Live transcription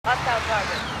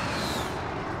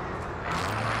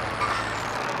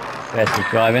Where's he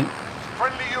driving?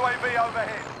 Friendly UAV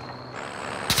overhead.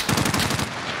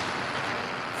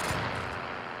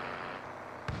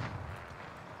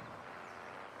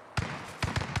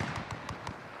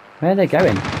 Where are they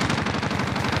going?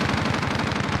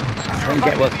 I don't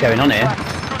get what's going on here.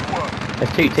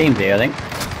 There's two teams here, I think.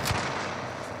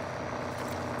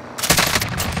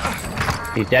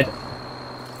 He's dead.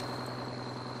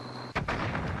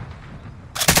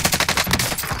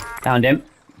 Found him.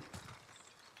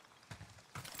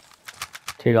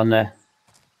 Two on there.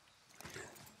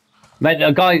 Mate, the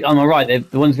guy on my right,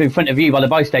 the ones in front of you by the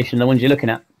buy station, the ones you're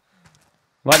looking at.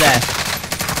 Right there.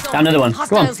 Down another one.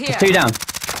 Go on, there's two down.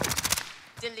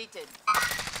 Deleted.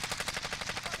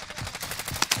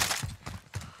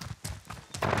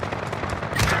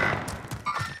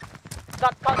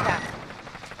 Got contact.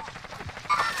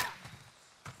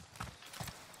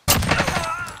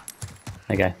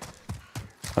 Okay.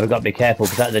 Well, we've got to be careful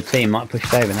because that other team might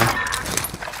push over now.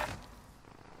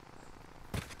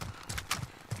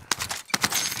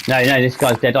 No, this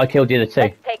guy's dead. I killed the other two.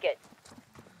 Let's take it.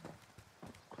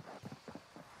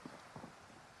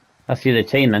 That's the other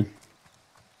team then.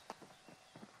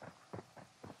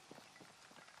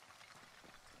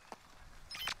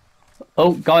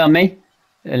 Oh, guy on me.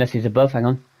 Unless he's above, hang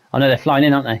on. Oh no, they're flying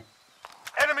in, aren't they?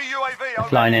 Enemy UAV They're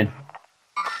flying in.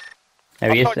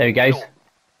 There he is, there he goes.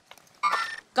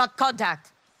 Got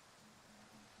contact.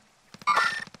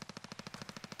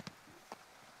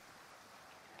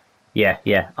 Yeah.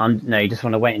 No, you just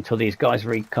want to wait until these guys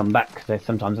come back because they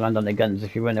sometimes land on their guns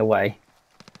if you run away.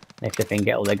 They have to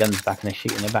get all their guns back and they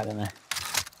shoot in the back, don't they?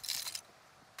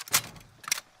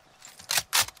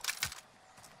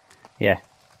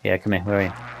 Yeah, come here, where are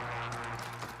you?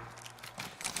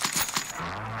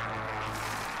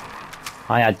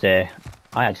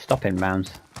 I had stopping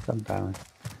rounds. Some rounds.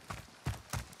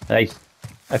 They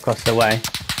across the way.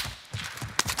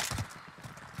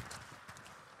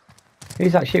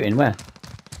 Who's that shooting? Where?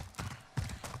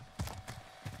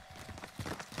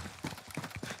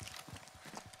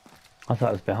 I thought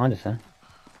it was behind us then.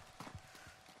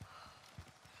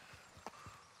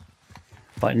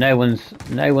 But no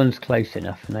one's close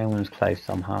enough. No one's close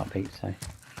on heartbeat, so.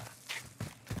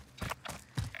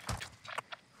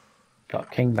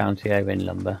 Got King Bounty over in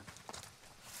lumber.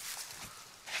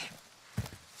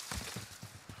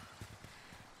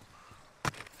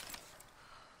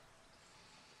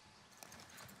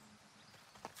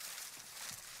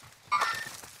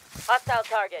 Hostile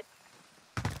target.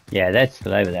 Yeah, they're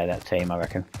still over there, that team, I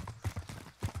reckon.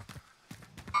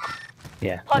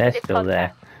 Yeah, they're still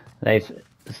there. They've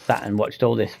sat and watched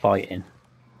all this fighting.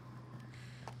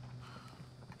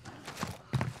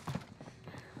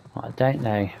 Well, I don't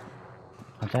know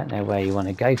where you want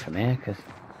to go from here, because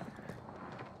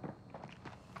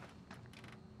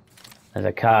there's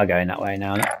a car going that way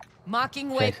now. Marking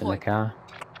Chasing the waypoint. car.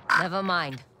 Never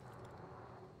mind.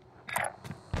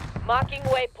 Marking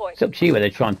waypoint. It's up to you whether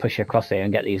to try and push across here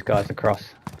and get these guys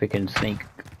across. If we can sneak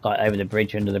like over the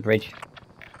bridge, under the bridge.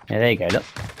 Yeah, there you go, look.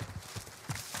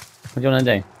 What do you want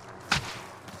to do?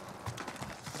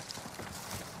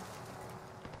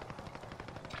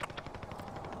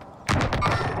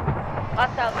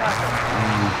 Hostile target.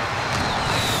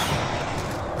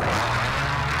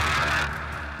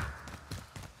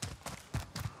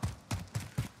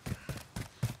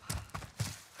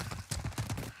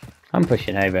 I'm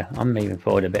pushing over. I'm moving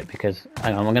forward a bit because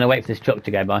hang on, I'm going to wait for this truck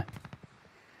to go by.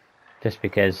 Just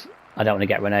because I don't want to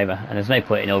get run over, and there's no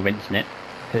point in all rinsing it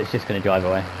because it's just going to drive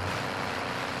away.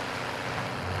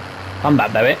 I'm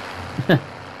back though, it.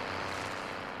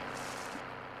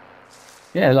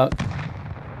 Yeah, look.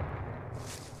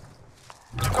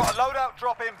 Got a loadout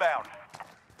drop inbound.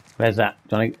 Where's that?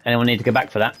 Anyone need to go back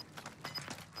for that?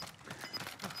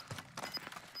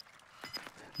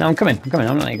 No, I'm coming. I'm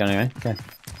not letting you go anyway. Okay.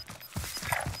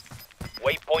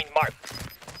 Waypoint marked.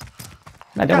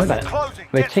 No, don't worry about it. Closing.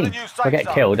 We're a Get to the team. new If I safe get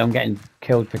zone. killed, I'm getting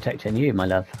killed protecting you, my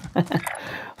love.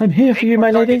 I'm here for you, my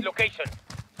lady. Location.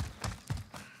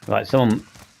 Right, someone...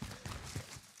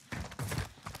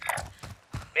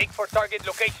 Make for target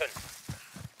location.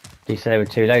 Did you say there were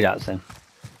two loadouts then?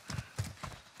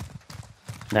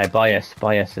 No, by us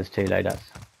there's two loadouts.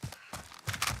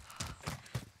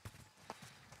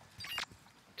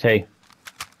 Two.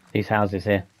 These houses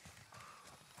here.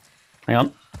 Hang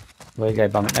on. Where you go,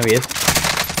 bum it? There he is.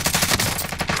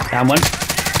 Down one.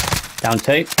 Down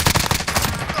two.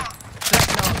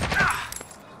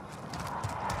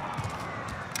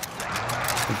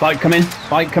 Bike coming.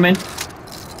 Bike coming.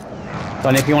 Go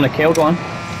on, if you want to kill, go on.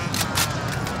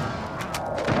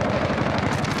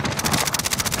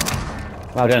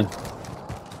 Well done.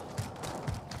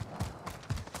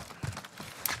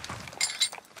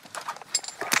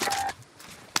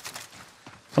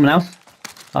 someone else.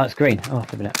 Oh, it's green. Oh,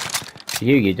 flip it.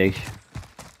 You douche.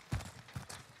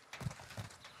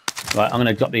 Right, I'm going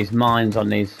to drop these mines on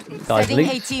these guys' Setting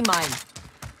loops. AT mine.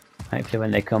 Hopefully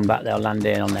when they come back, they'll land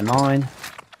in on their mine.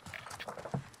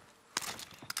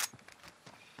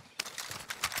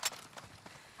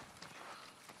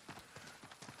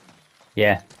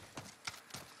 Yeah.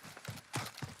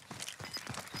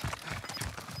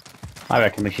 I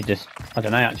reckon we should just... I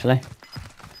don't know, actually.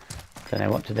 Don't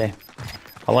know what to do.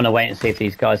 I want to wait and see if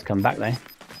these guys come back, though.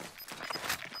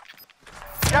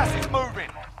 Gas is moving.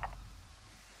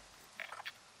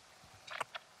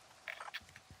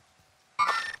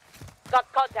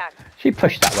 Got contact. She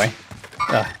pushed that way.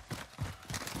 Ugh.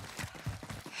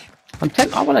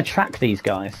 I want to track these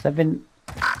guys. They've been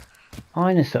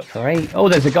eyeing us up for 8. Oh,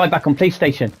 there's a guy back on police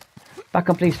station. Back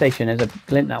on police station. There's a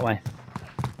glint that way.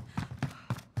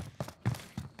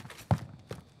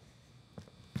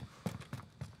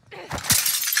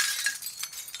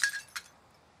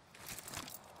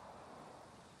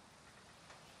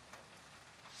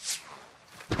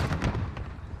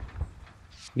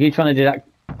 You trying to do that?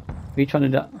 Are you trying to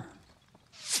do that?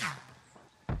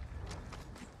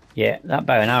 Yeah, that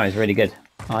bow and arrow is really good.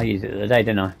 I used it the other day,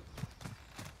 didn't I?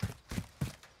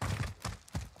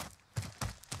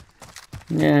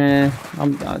 Yeah,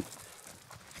 I'm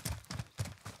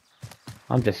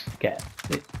just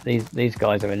these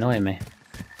guys are annoying me.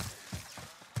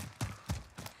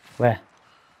 Where?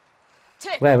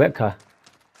 Where, Ripcar?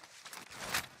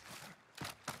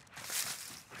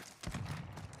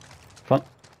 Front.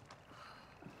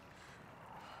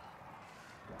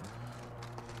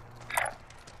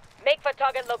 Make for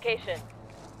target location.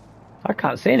 I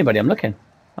can't see anybody. I'm looking.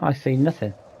 I see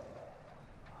nothing.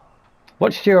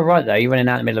 Watch to your right though. You're running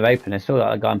out in the middle of open. There's still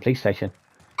like a guy on police station.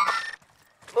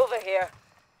 Mover here.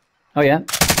 Oh yeah.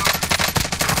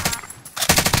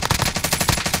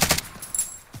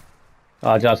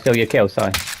 Oh, did I steal your kill?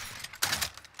 Sorry.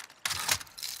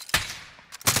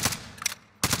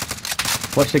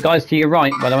 Watch the guys to your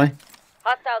right, by the way.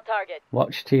 Hostile target.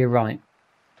 Watch to your right.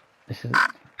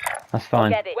 That's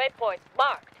fine. Get it. Waypoint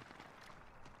marked.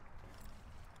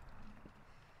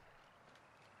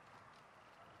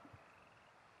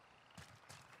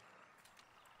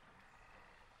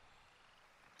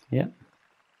 Yeah.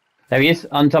 There he is,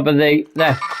 on top of the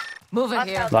there. Mover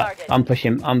here. Right, I'm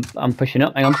pushing. I'm pushing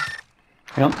up. Hang on.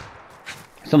 Hang on.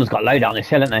 Someone's got a loadout on this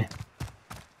hill, haven't they?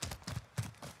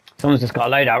 Someone's just got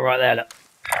a loadout right there. Look.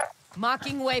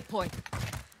 Marking waypoint.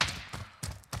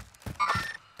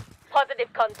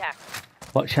 Positive contact.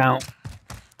 Watch out.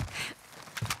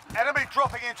 Enemy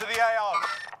dropping into the AO.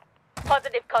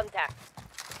 Positive contact.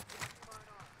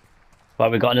 Right,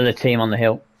 we've got another team on the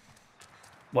hill.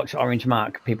 Watch orange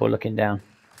mark. People looking down.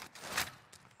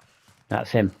 That's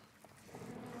him.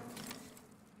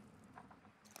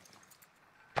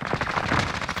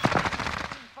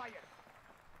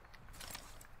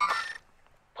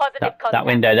 Positive contact. That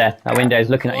window there. That window is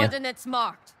looking at you. Coordinates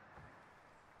marked.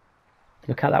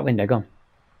 Look out that window. Go on.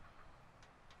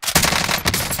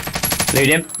 Blued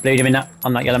him. Blued him in that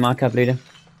on that yellow marker. Blued him.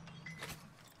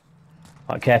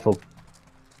 Right, careful.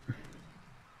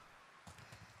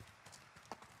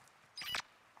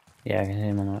 Yeah, I can hear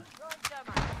him on that.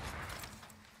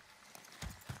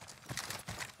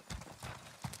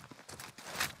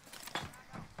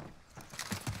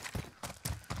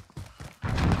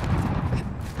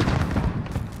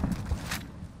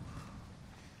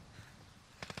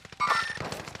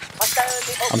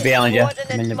 I'm behind you.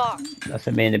 I'm in that's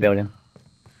me in the building.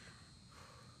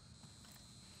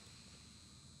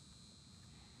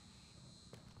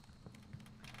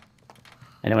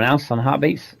 Anyone else on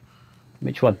heartbeats?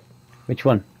 Which one? Which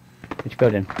one? Which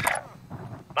building?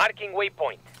 Marking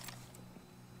waypoint.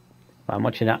 I'm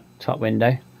watching that top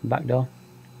window, back door.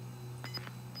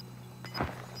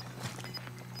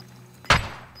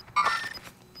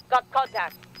 Got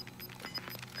contact.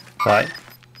 Right.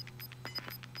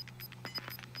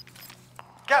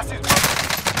 Gas is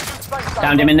moving.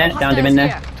 Downed him in there. Downed him in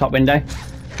there. Top window.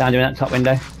 Downed him in that top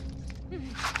window.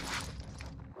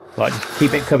 Right, just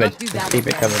keep it covered. Just keep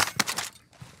it covered.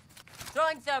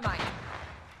 Throwing thermite.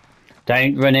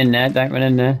 Don't run in there. Don't run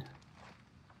in there.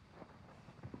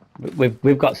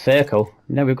 We've got circle.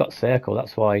 No, we've got circle.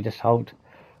 That's why you just hold.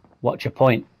 Watch your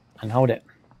point and hold it.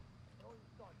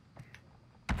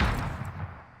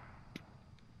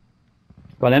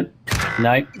 Go on in.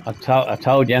 No, I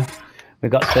told you.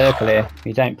 We've got circle here.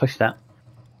 You don't push that.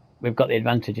 We've got the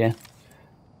advantage here.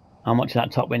 I'm watching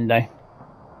that top window.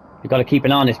 You've got to keep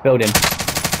an eye on this building.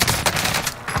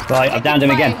 Right, I've downed him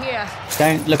again.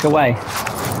 Don't look away.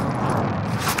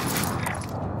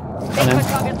 Take know. the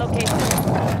target location.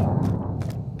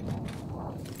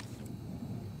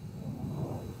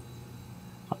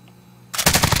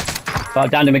 Oh, I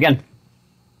downed him again.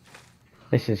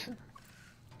 This is...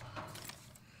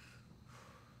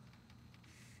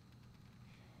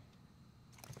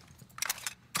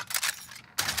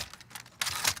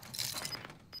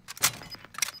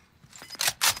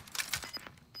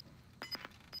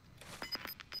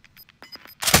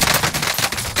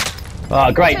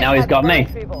 Oh, great, now he's got me.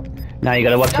 Now you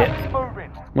gotta watch it. Gas is moving.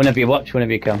 Whenever you watch,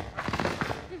 whenever you come.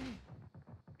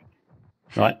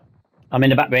 Right. I'm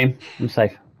in the back room. I'm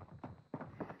safe.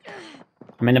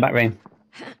 I'm in the back room.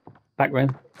 Back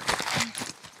room.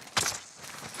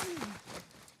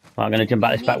 Right, I'm gonna jump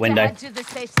out this back window. Head to the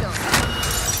safe zone.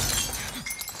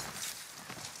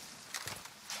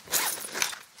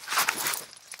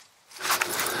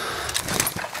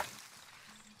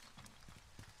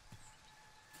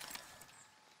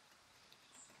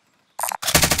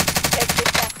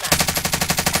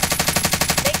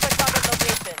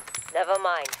 Never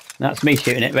mind. That's me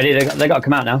shooting it. Ready? They got to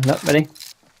come out now. Look, ready?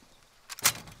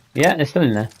 Yeah, they're still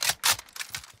in there.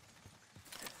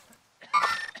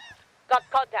 Got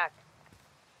contact.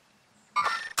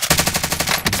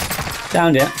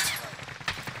 Downed it.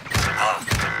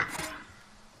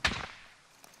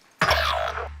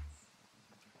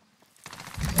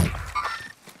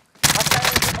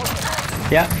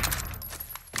 Yeah.